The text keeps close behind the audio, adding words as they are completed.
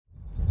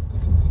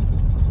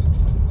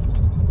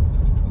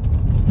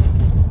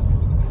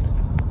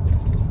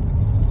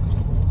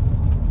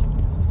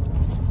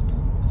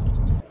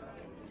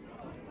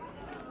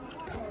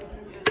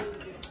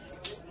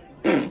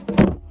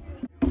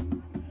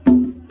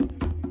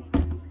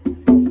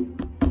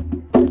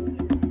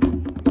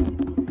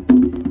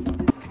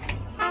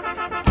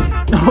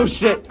Oh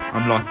shit!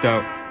 I'm locked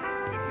out.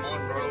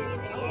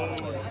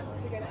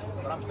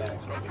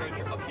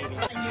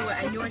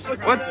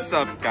 What's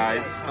up,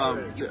 guys?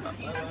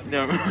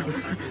 No,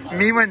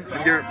 me when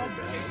you're.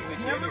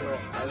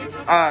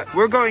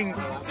 We're going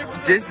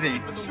Disney.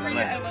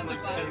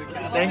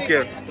 Thank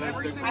you.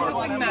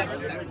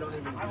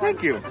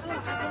 Thank you.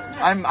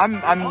 I'm.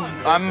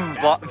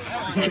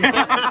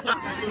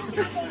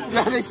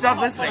 No, they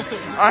stopped listening.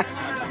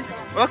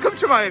 Welcome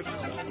to my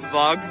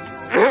vlog.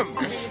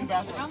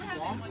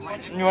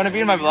 You want to be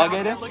in my vlog,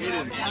 Aiden?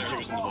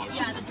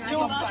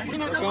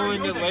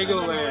 Going to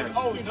Legoland.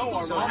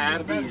 So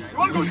happy.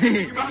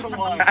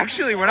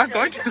 Actually, we're not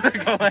going to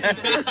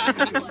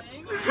Legoland.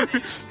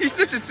 He's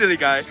such a silly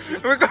guy.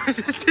 We're going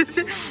to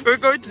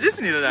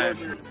Disney tonight.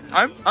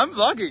 I'm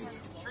vlogging.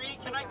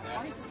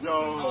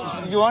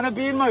 Yo. You want to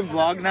be in my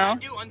vlog now?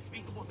 Do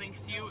unspeakable things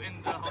to you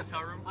in the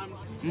hotel room.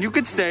 You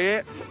could say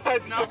it.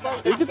 No.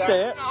 You could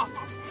say it.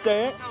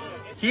 Say it.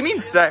 He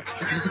means sex.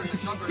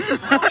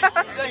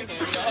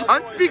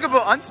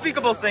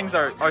 unspeakable things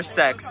are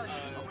sex.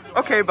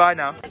 Okay, bye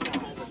now.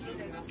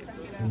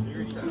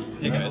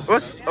 Hey guys.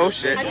 Oh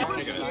shit.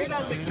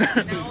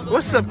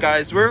 What's up,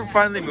 guys? We're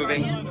finally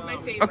moving.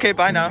 Okay,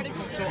 bye now.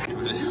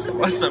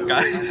 What's up,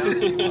 guys?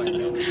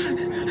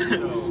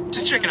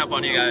 Just checking up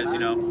on you guys, you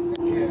know.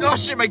 Oh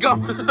shit, my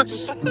gum!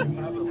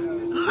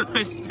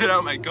 I spit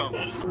out my gum.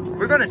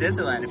 We're going to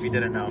Disneyland if you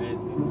didn't know.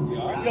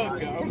 We're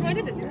going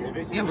to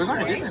Disneyland? Yeah, we're going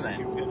to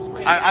Disneyland.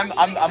 I'm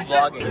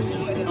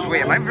vlogging.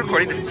 Wait, am I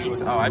recording the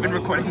seats? Oh, I've been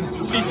recording the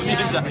seats.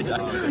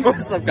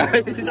 What's up,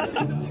 guys?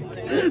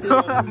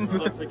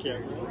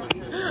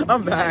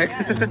 I'm back.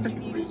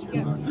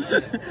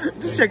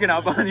 Just checking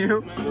up on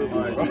you.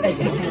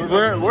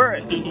 We're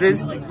at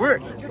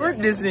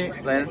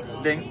Disneyland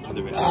thing.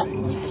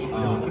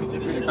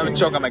 I'm gonna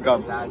choke on my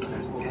gum.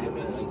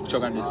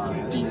 Choke on this.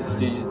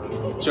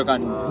 Choke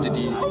on the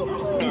D.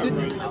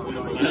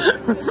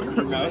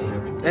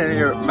 In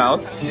your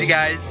mouth. Hey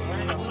guys.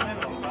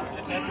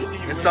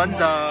 The sun's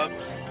up.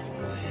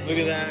 Look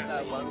at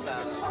that.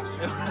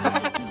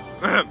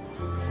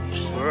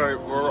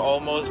 We're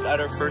almost at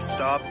our first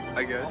stop,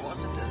 I guess.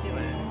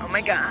 Oh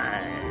my god.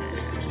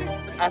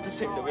 I have to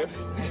take the whip.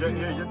 You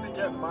have to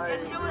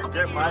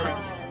get my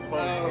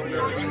phone.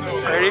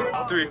 Ready?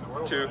 3,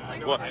 2,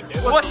 1.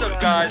 What's up,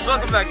 guys?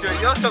 Welcome back to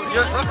it. Welcome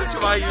to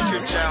my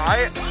YouTube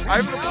channel.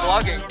 I'm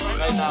vlogging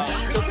right now.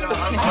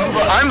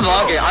 I'm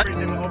vlogging.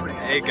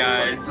 Hey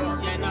guys.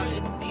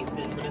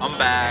 I'm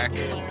back.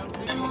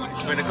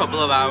 It's been a couple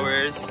of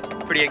hours.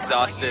 Pretty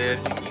exhausted.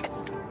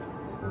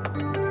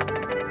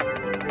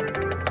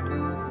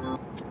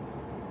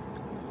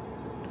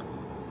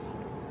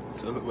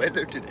 So the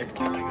weather today.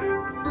 What?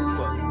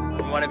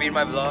 You want to be in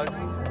my vlog?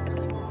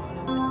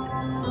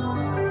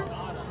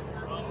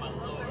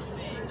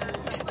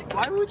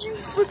 Why would you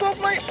flip off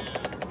my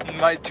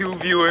 2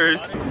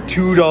 viewers?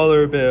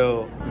 $2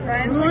 bill.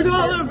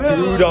 $2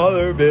 bill.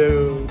 $2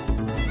 bill.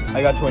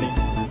 I got 20.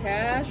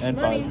 Cash and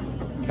money.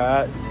 5.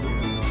 Cat.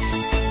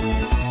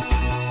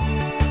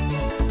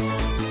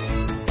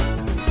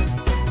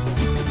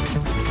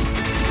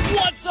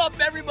 What's up,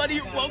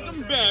 everybody?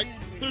 Welcome back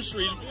to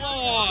Shree's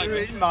vlog.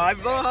 It's my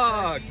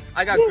vlog.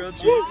 I got grilled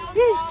cheese.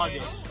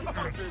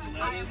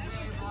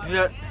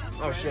 Yeah.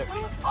 Oh shit.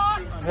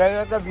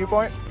 Yeah, that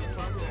viewpoint.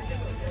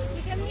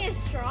 Give me a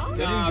straw?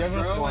 Nah,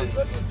 bro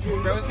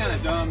was kind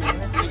of dumb.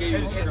 He gave you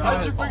a straw.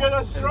 How'd you forget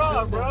a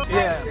straw, bro?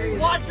 Yeah.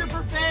 Watch your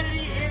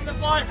profanity in the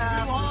bus,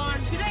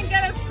 Juhan. She didn't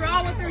get a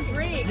straw with her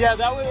drink. Yeah,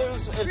 that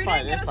was it's She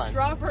fine. didn't It's get a fine.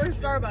 straw for her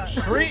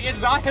Starbucks. Shree, it's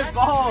not his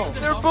fault.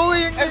 They're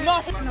bullying me. It's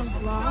not.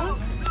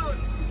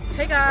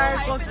 Hey guys,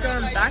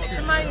 welcome back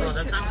to my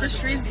YouTube, to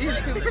Shree's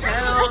YouTube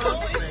channel.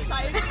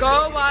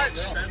 Go watch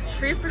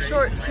Shree for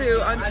Short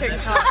 2 on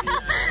TikTok.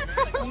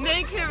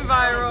 Make him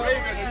viral.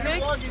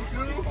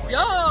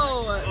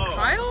 Yo,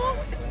 Kyle?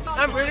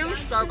 I'm reading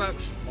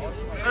Starbucks.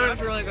 And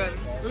it's really good.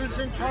 Who's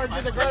in charge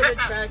of the garbage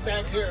bag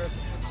back here?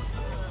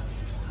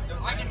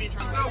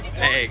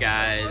 Hey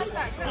guys.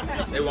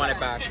 They want it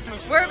back.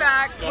 We're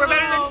back. We're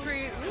better than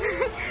Shree.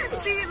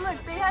 See, look,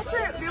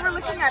 they were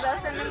looking at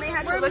us and then they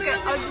had to look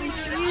at ugly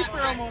Shree for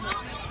a moment.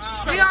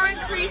 We are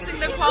increasing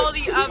the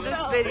quality of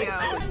this video.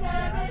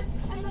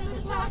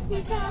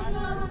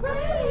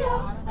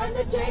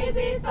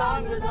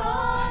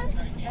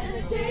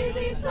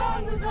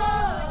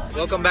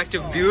 Welcome back to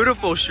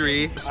beautiful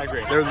Shree. I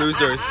agree. They're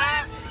losers.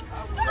 I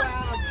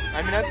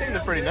mean, I think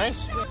they're pretty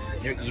nice.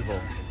 They're evil.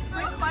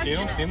 You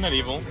don't seem that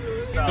evil.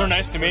 They're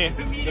nice to me.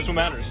 That's what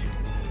matters.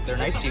 They're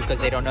nice to you because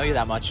they don't know you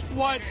that much.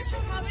 What?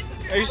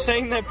 Are you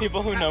saying that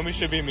people who know me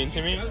should be mean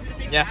to me?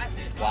 Yeah.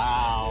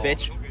 Wow.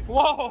 Bitch.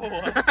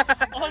 Whoa!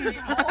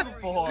 Uncalled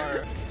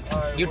for.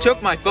 You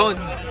took my phone.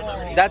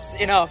 That's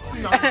enough.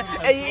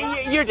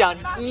 Hey, you're done.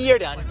 You're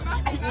done.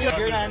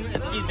 You're done.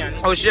 He's done.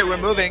 Oh shit, we're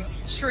moving.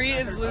 Shree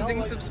is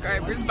losing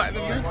subscribers by the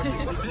minute.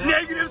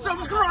 Negative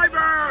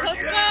subscribers!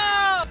 Let's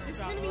go!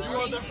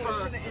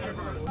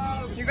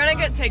 You're gonna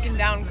get taken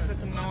down because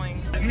it's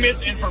annoying.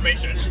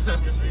 Misinformation.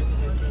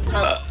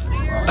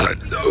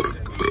 I'm so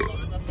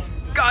cool.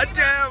 God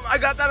damn, I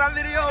got that on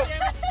video.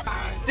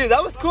 Dude,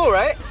 that was cool,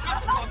 right?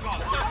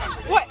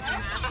 What?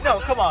 No,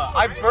 come on.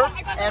 I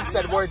burped and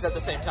said words at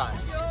the same time.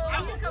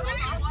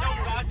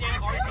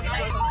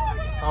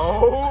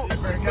 Oh.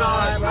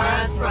 Forgot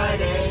last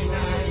Friday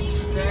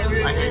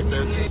night. I hate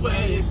this.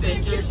 Where you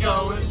think you're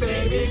going,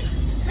 baby?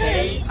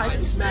 Hey, I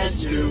just met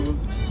you,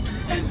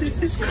 and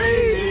this is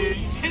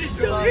crazy.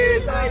 So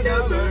here's my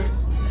number.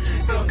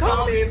 So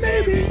call me,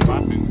 baby.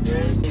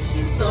 This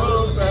is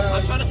over.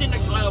 I'm trying to sing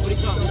like Kyle, but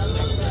he's not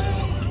listening.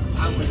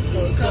 I'm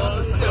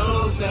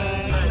so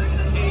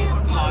bad.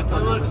 It's hard to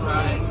look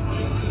right.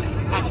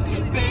 I just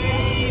said,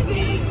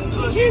 baby,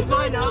 well, here's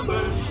my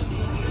number.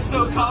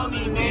 So call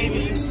me,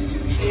 maybe.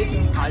 It's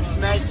I just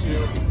met you,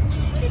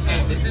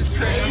 and this is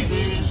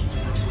crazy.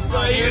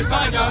 But here's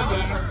my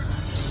number.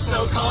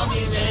 So call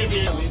me,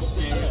 maybe.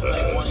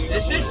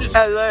 This is just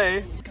LA.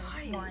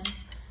 Guys,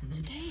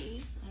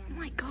 today, oh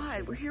my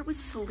god, we're here with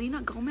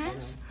Selena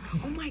Gomez.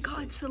 Oh my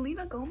god,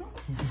 Selena Gomez?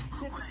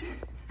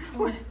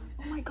 What?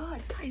 Oh my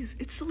god, guys,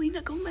 it's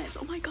Selena Gomez.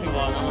 Oh my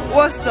god.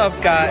 What's up,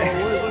 guys?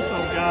 What's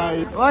up,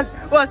 guys?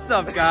 What's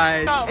up,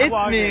 guys? It's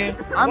vlogging. me.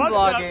 I'm What's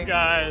vlogging. up,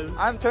 guys?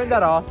 I'm turn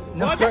that off.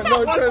 No, turn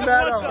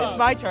that off. It's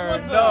my turn.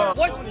 What's No. up?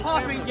 What's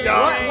popping,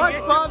 gang? What's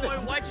popping?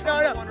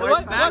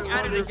 We're back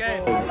at it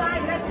again.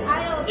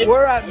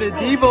 We're at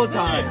medieval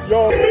times.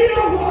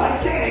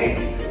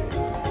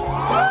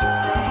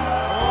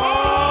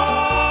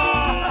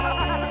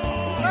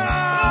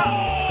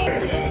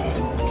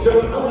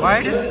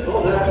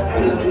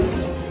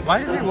 Why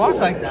does he walk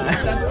like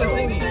that? That's the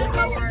thing.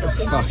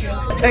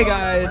 Hey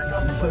guys,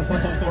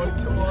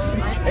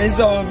 it's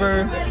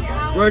over.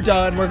 We're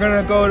done. We're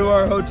gonna go to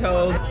our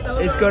hotels.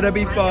 It's gonna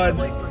be fun.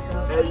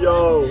 Hey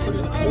yo,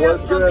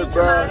 what's good,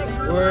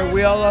 bro?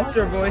 We all lost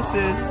our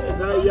voices.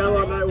 That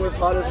yellow night was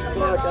hot as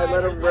fuck. I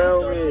let him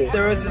rail me.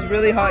 There was this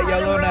really hot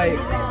yellow night.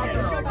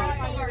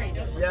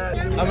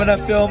 I'm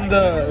gonna film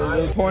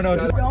the porno.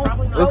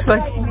 Looks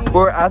like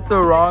we're at the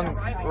wrong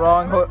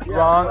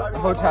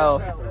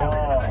hotel.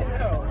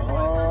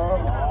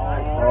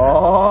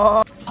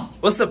 Oh.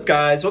 What's up,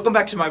 guys? Welcome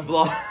back to my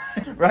vlog.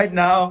 Right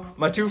now,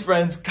 my two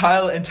friends,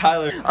 Kyle and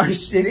Tyler, are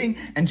sitting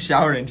and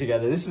showering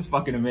together. This is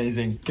fucking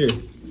amazing. Here.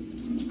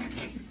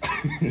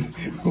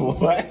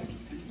 What?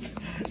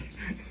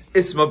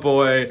 It's my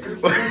boy.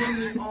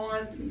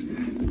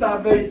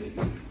 Stop it.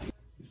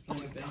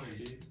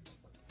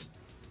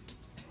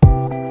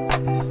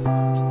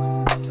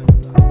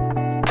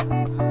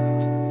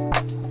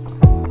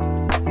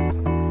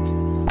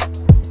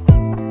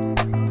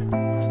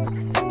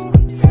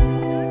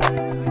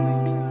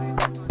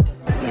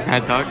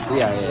 Can I talk?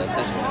 Yeah.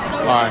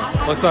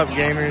 Alright, what's up,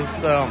 gamers?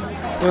 So,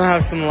 we'll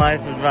have some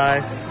life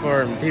advice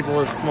for people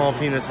with small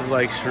penises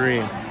like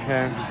Sheree,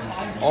 okay?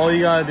 All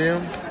you gotta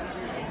do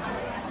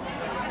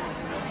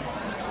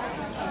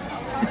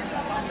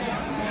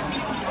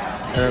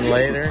and then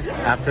later,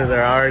 after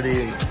they're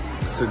already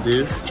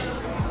seduced,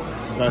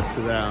 bust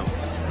it out.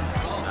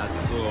 That's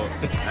cool.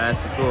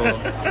 That's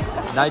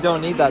cool. I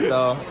don't need that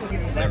though.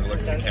 Never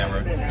looked at the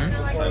camera.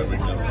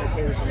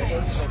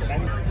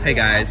 Hey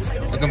guys,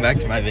 welcome back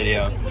to my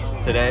video.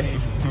 Today,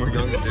 We're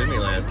going to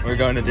Disneyland. we're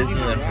going to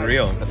Disneyland for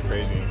real. That's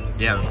crazy.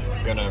 Yeah.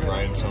 We're gonna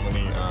ride so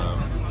many,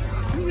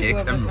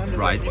 Dicks and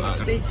rides.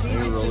 Are you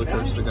a roller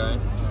coaster guy?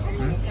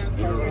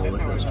 You're a roller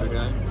coaster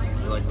guy?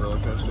 You like roller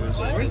coasters?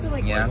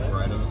 Yeah.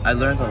 Ride them? I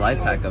learned the life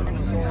hack of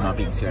not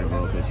being scared of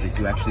roller coasters.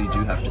 You actually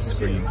do have to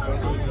scream.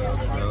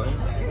 Really?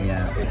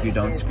 Yeah. If you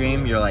don't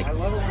scream, you're like, I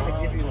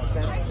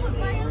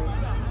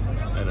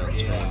don't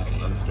scream.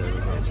 I'm scared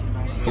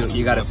of them.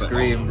 you gotta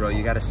scream, bro.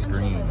 You gotta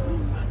scream.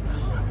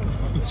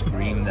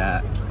 Scream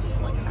that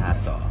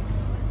ass off.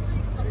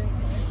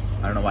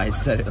 I don't know why I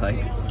said it like.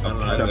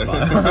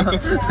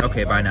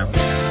 Okay, bye now.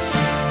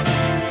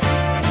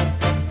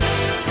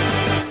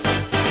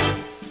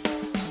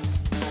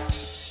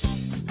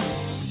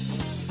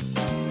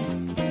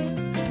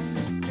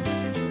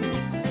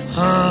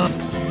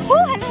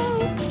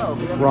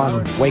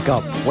 Run, wake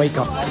up, wake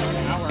up.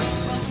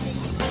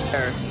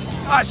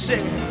 Ah,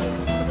 shit.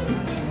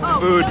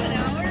 Food.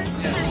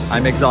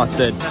 I'm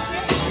exhausted.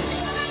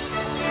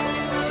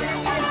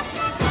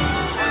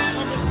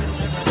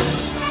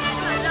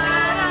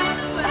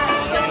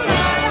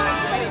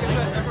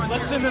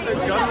 Listen to the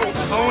guttural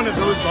tone of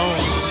those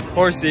bones.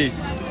 Horsey.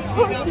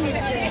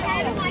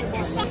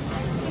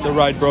 The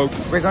ride broke.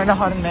 We're going to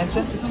Haunted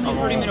Mansion? I'm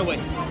 30 minutes away.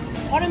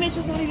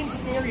 Automation's not even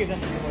scary if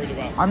that's what you're worried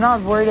about. I'm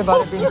not worried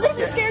about it being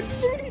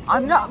scary.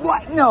 I'm not,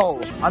 what? No.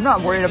 I'm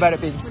not worried about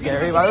it being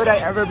scary. Why would I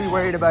ever be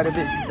worried about it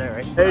being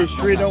scary? Hey,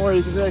 Shree, don't worry.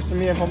 You can sit next to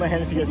me and hold my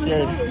hand if you get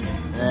scared.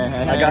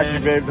 I got you,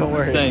 babe. Don't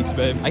worry. Thanks,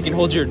 babe. I can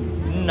hold your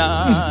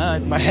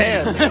nuts. My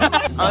hand.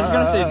 I was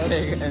gonna say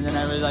pig, and then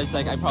I realized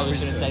like I probably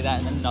shouldn't say that,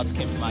 and then nuts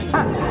came to mind.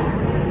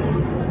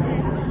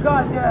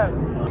 God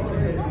damn.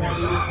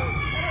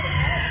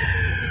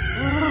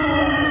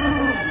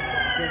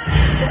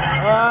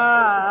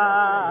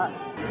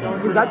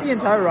 Is that the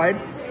entire ride?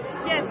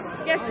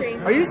 Yes,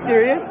 Shane. Are you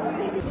serious?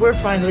 We're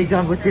finally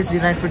done with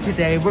Disneyland for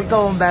today. We're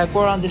going back.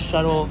 We're on the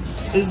shuttle.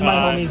 This is my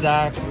homie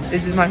Zach.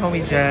 This is my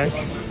homie Jess.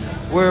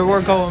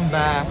 We're going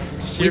back.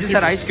 We just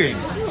had ice cream.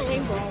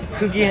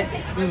 Cookie and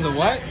This is the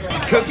what?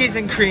 cookies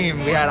and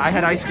cream. I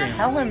had ice cream.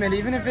 Tell him it,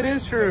 even if it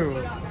is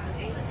true.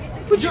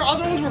 But your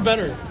other ones were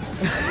better.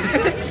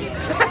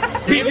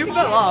 You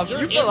fell off.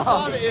 You fell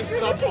off. Is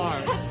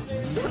subpar.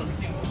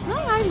 My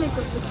eye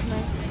makeup looks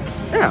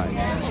nice.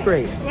 Yeah, it's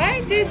great.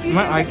 Why did you?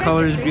 My eye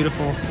color is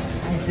beautiful.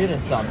 I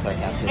didn't sound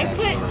sarcastic. I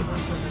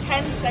put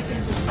 10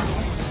 seconds of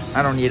time.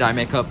 I don't need eye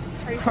makeup.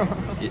 I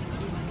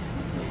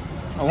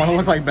want to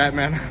look like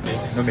Batman.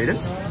 No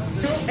maidens?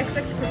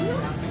 XX Korea.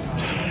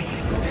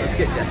 Let's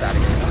get Jess out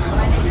of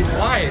here.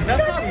 Why?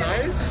 That's not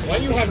nice. Why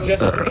do you have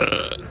just...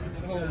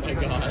 Oh my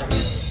god.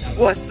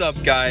 What's up,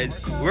 guys?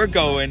 We're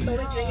going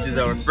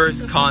to our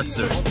first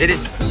concert.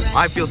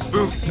 I feel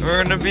spooked.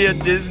 We're gonna be at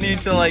Disney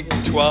till like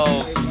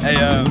 12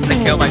 a.m. I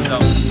kill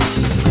myself.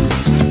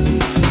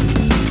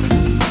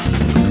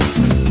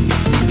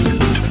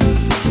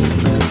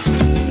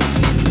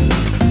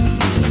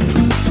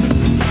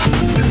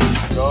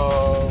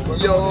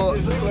 Yo,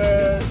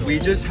 we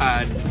just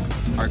had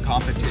our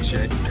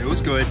competition. It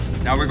was good.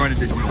 Now we're going to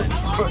Disneyland.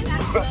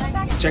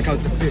 Check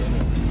out the fit.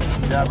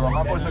 Yeah, bro,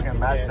 my boy's looking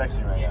mad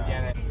sexy right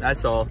now.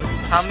 That's all.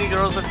 How many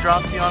girls have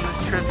dropped you on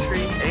this trip,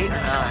 Tree? 8 or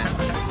 9?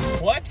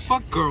 What?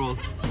 Fuck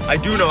girls. I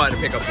do know how to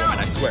pick up women,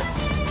 I swear.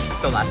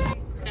 Don't laugh.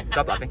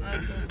 Stop laughing.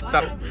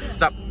 Stop.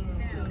 Stop.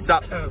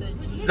 Stop.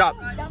 Stop.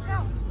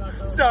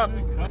 Stop.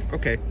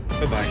 Okay.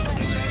 Bye-bye.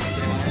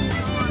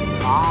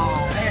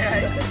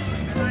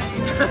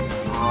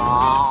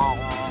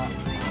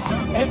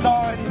 It's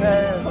already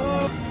there.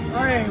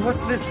 Alright,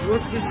 what's this?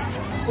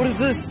 What is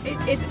this?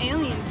 It's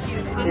alien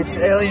puke. It's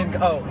alien.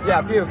 Oh,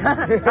 yeah, puke.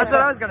 That's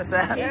what I was gonna say.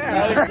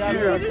 Yeah.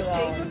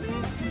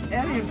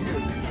 Alien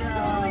puke.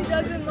 It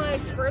doesn't like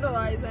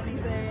fertilize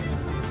anything.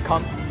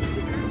 Come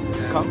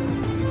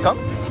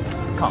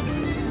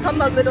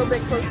Come a little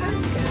bit closer.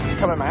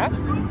 in my ass.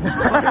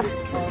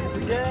 Come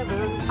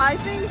together. I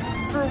think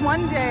for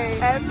one day,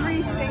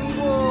 every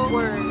single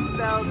word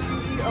spelled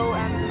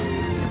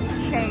C-O-M-E should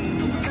be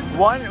changed.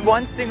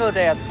 One single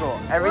day at school.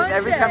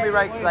 Every time we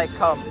write like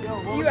come.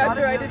 You have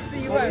to write it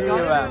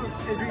C-U-M.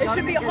 It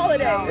should be a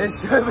holiday. It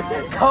should be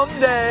come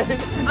day.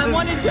 I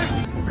wanted to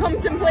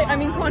contemplate,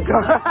 contemplate.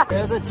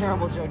 It was a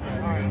terrible joke.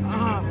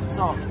 Alright,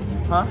 so,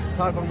 I was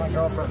talking with my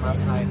girlfriend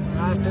last night.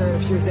 I asked her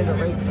if she was into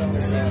rape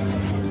films.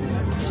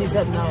 She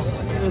said no.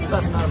 It was the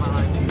best night of my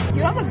life.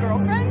 You have a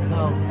girlfriend?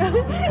 No.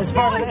 It's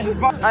part of it.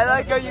 I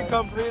like how you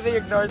completely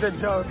ignored the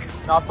joke.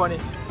 Not funny.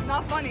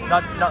 Not funny.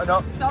 No.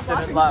 Stop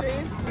Didn't laughing, laugh.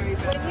 Tree.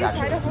 When you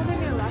try to hold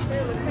in your laughter,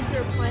 it looks like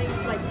you're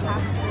playing like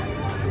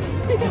chapsticks.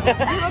 You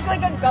look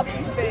like a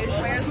guppy fish.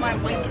 Where's my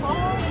white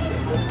claw?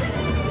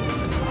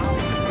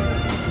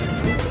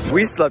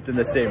 We slept in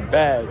the same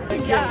bed.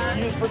 Yeah.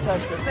 Use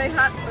protection. They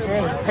had.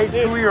 Hey,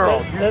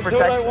 2-year-old, use That's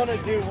protection. what I want to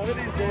do. One of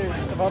these days,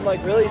 if I'm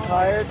like really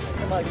tired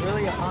and like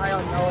really high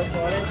on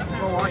melatonin, I'm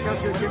gonna walk up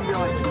to a kid and be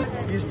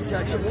like, use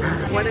protection.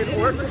 When an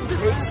orphan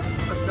takes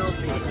a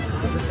selfie,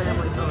 it's a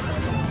family photo.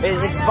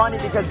 It's funny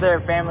because their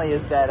family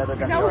is dead other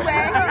than No yours.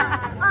 way.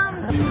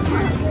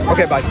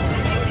 Okay, bye.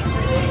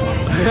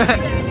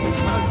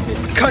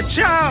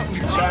 Ka-chow!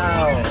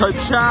 Ciao.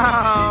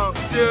 Ka-chow!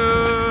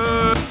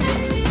 Dude!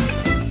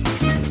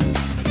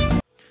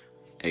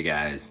 Hey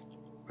guys,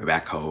 we're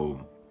back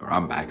home, or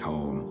I'm back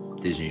home.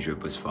 Disney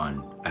trip was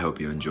fun. I hope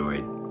you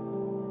enjoyed.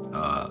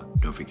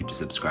 Don't forget to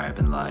subscribe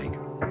and like.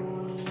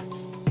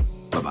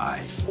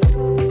 Bye-bye.